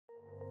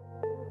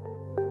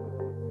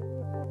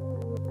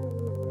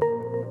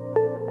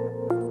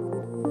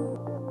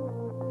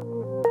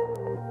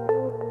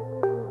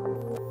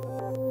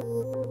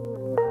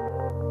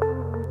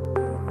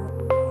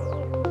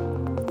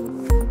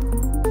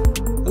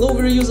Hello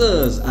VR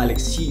users,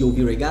 Alex here, your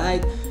V-Ray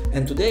guide,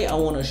 and today I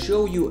want to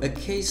show you a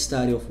case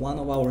study of one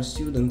of our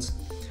students.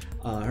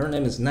 Her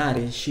name is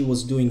Nati. She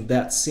was doing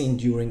that scene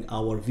during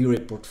our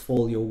V-Ray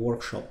portfolio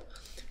workshop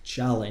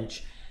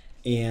challenge,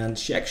 and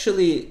she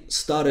actually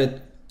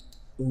started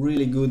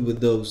really good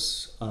with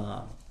those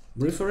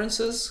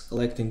references,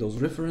 collecting those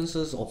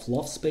references of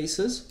loft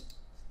spaces,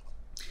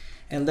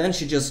 and then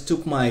she just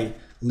took my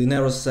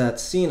LineroSet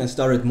scene and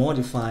started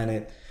modifying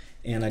it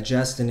and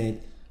adjusting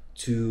it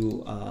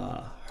to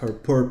her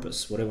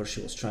purpose, whatever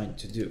she was trying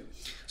to do.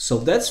 So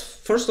that's,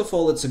 first of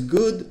all, it's a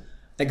good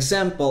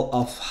example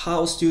of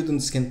how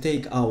students can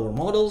take our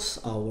models,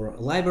 our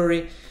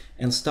library,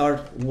 and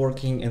start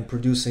working and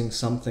producing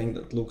something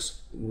that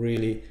looks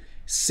really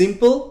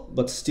simple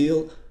but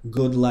still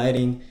good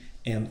lighting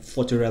and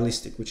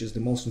photorealistic, which is the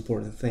most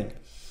important thing.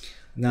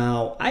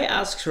 Now I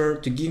asked her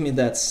to give me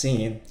that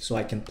scene so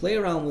I can play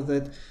around with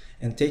it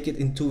and take it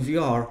into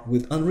VR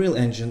with Unreal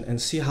Engine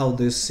and see how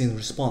this scene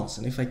responds,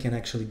 and if I can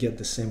actually get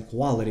the same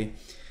quality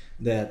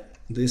that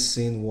this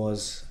scene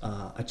was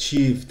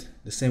achieved,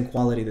 the same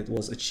quality that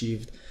was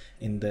achieved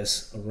in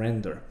this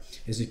render.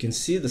 As you can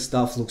see, the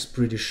stuff looks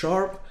pretty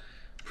sharp,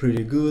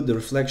 pretty good, the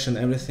reflection,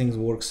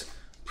 everything works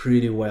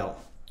pretty well.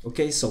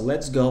 Okay, so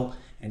let's go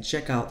and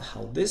check out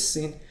how this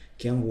scene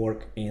can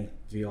work in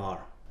VR.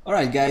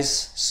 Alright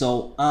guys,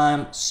 so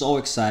I'm so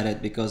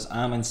excited because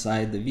I'm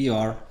inside the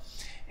VR.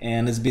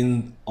 And it's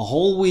been a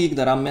whole week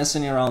that I'm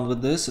messing around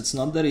with this. It's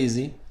not that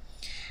easy.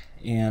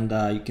 And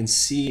you can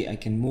see I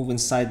can move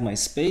inside my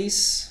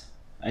space.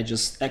 I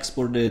just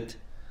exported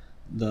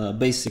the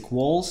basic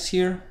walls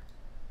here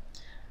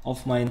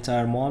of my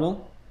entire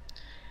model.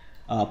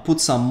 Put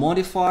some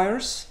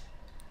modifiers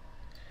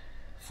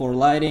for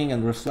lighting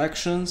and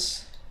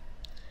reflections.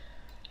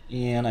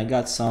 And I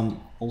got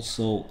some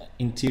also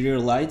interior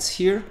lights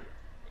here.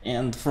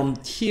 And from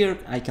here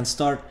I can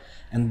start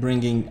and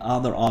bringing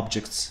other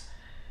objects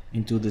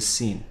into the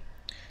scene.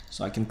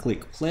 So I can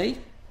click play.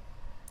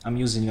 I'm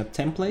using a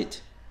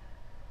template.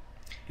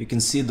 You can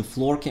see the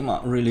floor came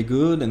out really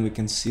good, and we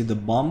can see the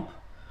bump.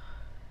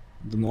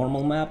 The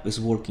normal map is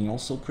working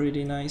also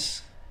pretty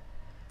nice.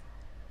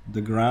 The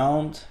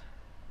ground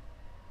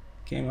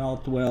came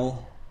out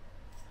well.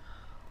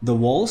 The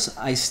walls,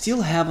 I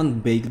still haven't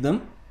baked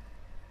them,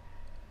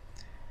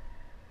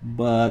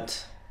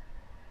 but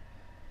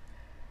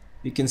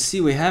you can see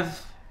we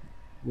have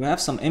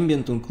some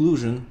ambient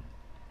occlusion,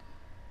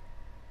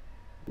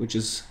 which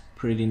is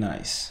pretty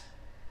nice.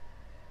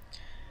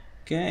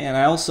 Okay, and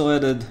I also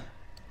added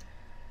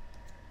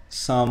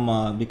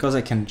some, because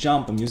I can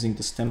jump, I'm using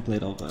this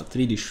template of a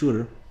 3D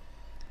shooter.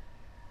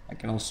 I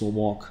can also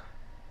walk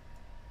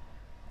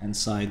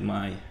inside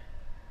my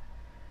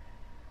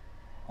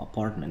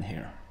apartment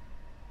here.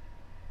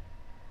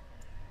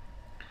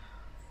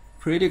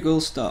 Pretty cool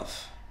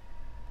stuff.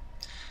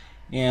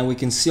 And we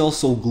can see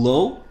also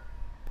glow,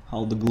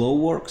 how the glow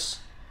works.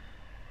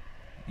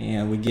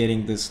 And we're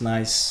getting this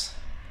nice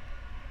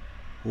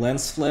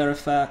lens flare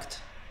effect,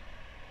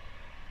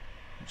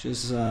 which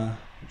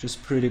is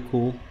pretty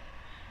cool.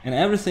 And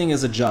everything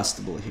is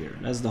adjustable here.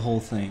 That's the whole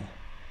thing.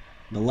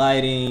 The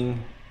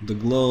lighting, the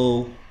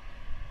glow,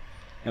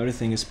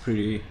 everything is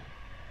pretty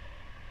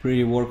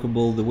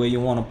workable. The way you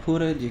want to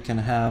put it, you can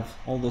have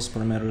all those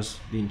parameters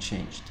being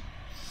changed.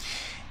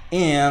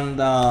 And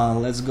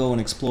let's go and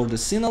explore the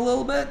scene a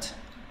little bit.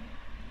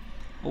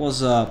 It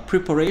was a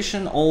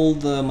preparation. All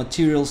the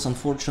materials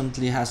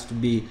unfortunately has to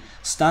be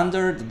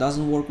standard. It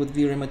doesn't work with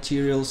V-Ray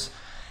materials,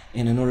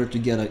 and in order to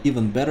get an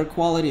even better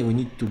quality we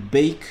need to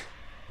bake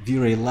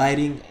V-Ray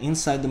lighting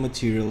inside the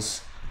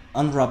materials,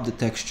 unwrap the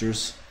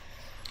textures,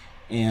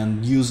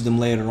 and use them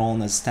later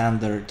on as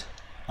standard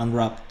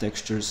unwrapped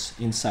textures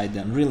inside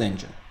the Unreal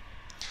Engine.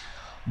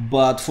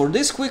 But for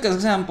this quick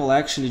example I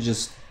actually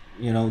just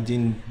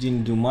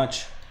didn't do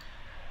much,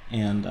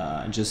 and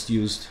just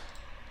used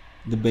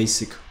the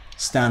basic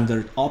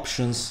standard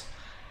options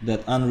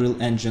that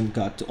Unreal Engine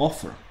got to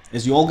offer.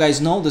 As you all guys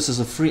know, this is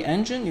a free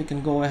engine. You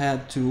can go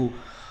ahead to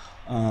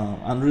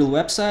Unreal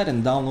website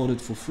and download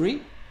it for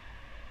free.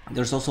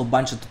 There's also a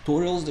bunch of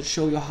tutorials that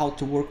show you how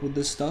to work with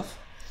this stuff.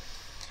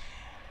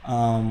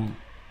 I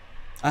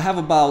have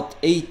about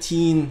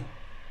 18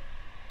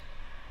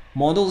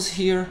 models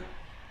here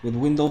with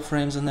window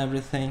frames and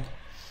everything,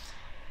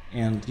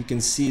 and you can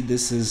see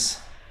this is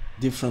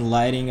different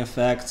lighting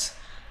effects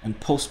and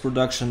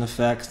post-production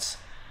effects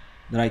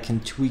that I can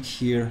tweak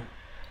here.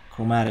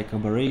 Chromatic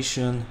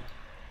aberration,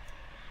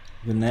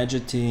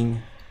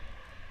 vignetting,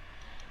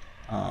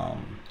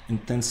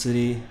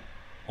 intensity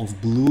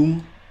of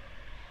bloom,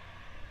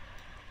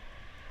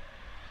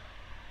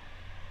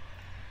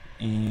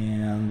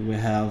 and we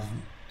have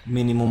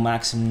minimum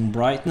maximum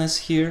brightness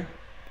here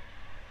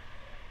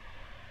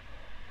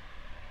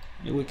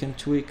that we can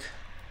tweak.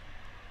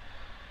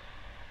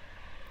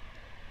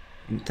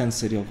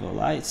 Intensity of the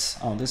lights.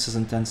 Oh, this is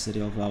intensity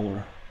of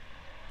our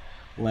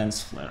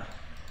lens flare.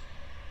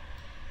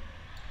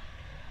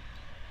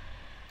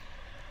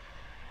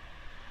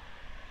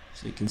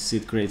 So you can see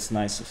it creates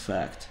nice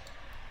effect.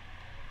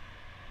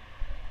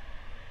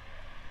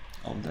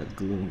 of that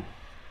gloom.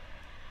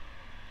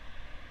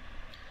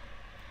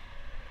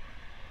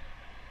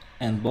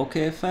 And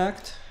bokeh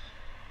effect,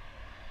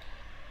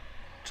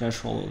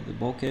 threshold of the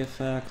bokeh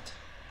effect.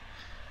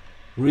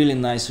 Really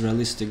nice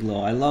realistic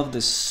glow. I love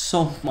this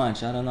so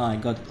much. I don't know, I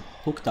got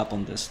hooked up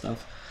on this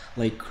stuff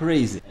like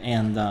crazy,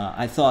 and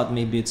I thought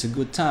maybe it's a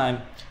good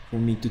time for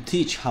me to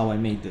teach how I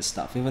made this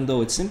stuff. Even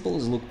though it's simple,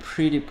 it looks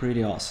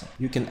pretty awesome.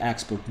 You can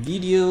export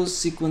videos,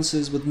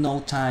 sequences with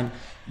no time.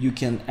 You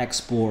can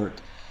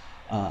export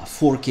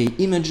 4K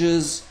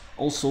images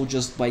also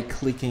just by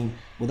clicking,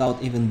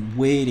 without even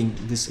waiting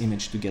this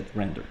image to get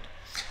rendered.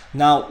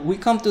 Now we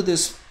come to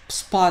this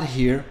spot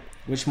here,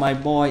 which my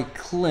boy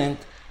Clint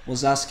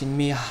was asking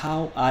me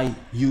how I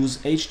use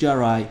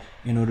HDRI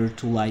in order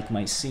to light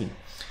my scene.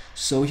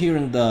 So here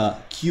in the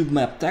cube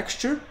map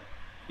texture,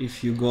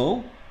 if you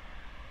go,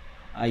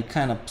 I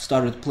kind of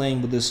started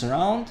playing with this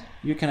around.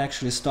 You can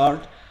actually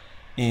start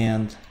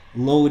and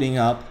loading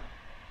up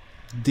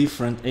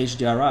different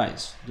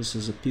HDRIs. This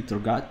is a Peter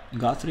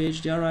Guthrie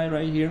HDRI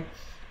right here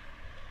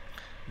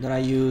that I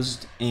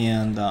used,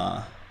 and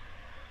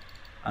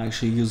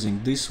actually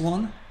using this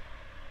one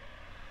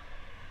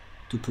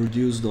to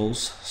produce those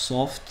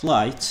soft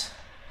lights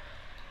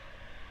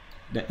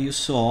that you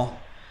saw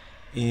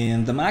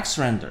in the max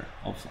render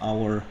of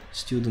our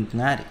student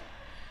Natty.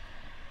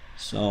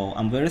 So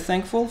I'm very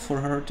thankful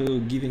for her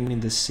to giving me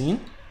this scene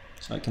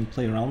so I can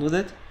play around with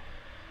it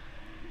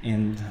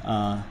and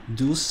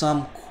do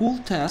some cool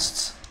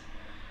tests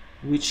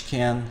which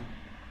can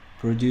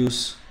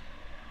produce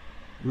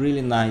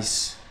really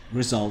nice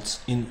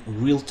results in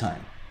real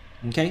time.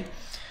 Okay,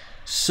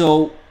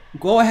 so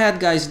go ahead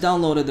guys,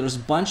 download it. There's a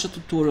bunch of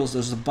tutorials,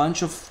 there's a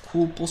bunch of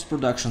cool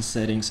post-production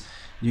settings.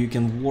 You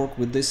can work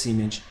with this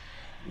image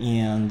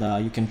and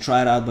you can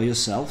try it out by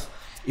yourself.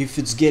 If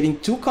it's getting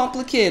too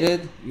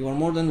complicated, you are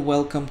more than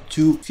welcome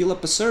to fill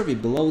up a survey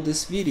below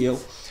this video.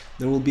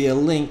 There will be a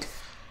link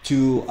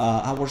to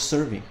our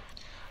survey.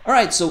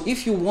 Alright, so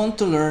if you want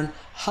to learn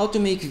how to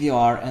make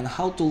VR and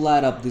how to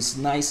light up this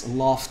nice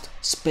loft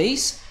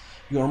space,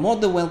 you are more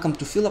than welcome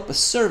to fill up a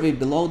survey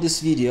below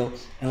this video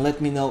and let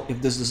me know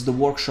if this is the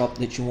workshop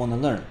that you want to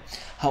learn.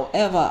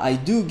 However, I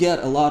do get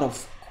a lot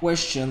of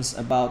questions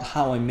about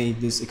how I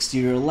made this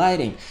exterior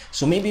lighting,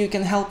 so maybe you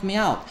can help me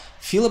out.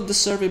 Fill up the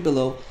survey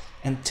below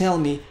and tell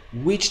me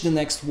which the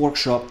next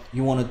workshop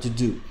you wanted to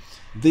do.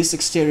 This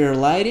exterior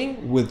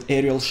lighting with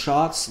aerial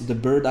shots, the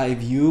bird eye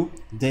view,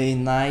 day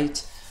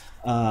night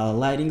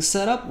lighting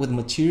setup with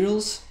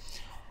materials,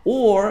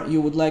 or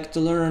you would like to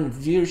learn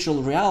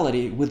virtual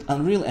reality with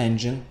Unreal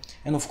Engine,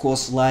 and of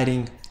course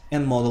lighting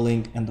and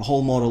modeling and the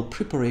whole model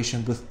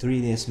preparation with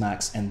 3ds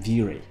Max and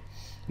V-Ray.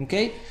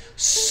 Okay,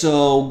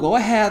 so go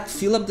ahead,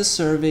 fill up the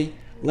survey,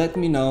 let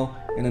me know,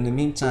 and in the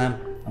meantime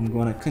I'm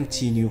gonna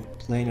continue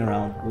playing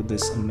around with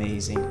this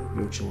amazing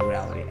virtual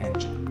reality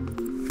engine.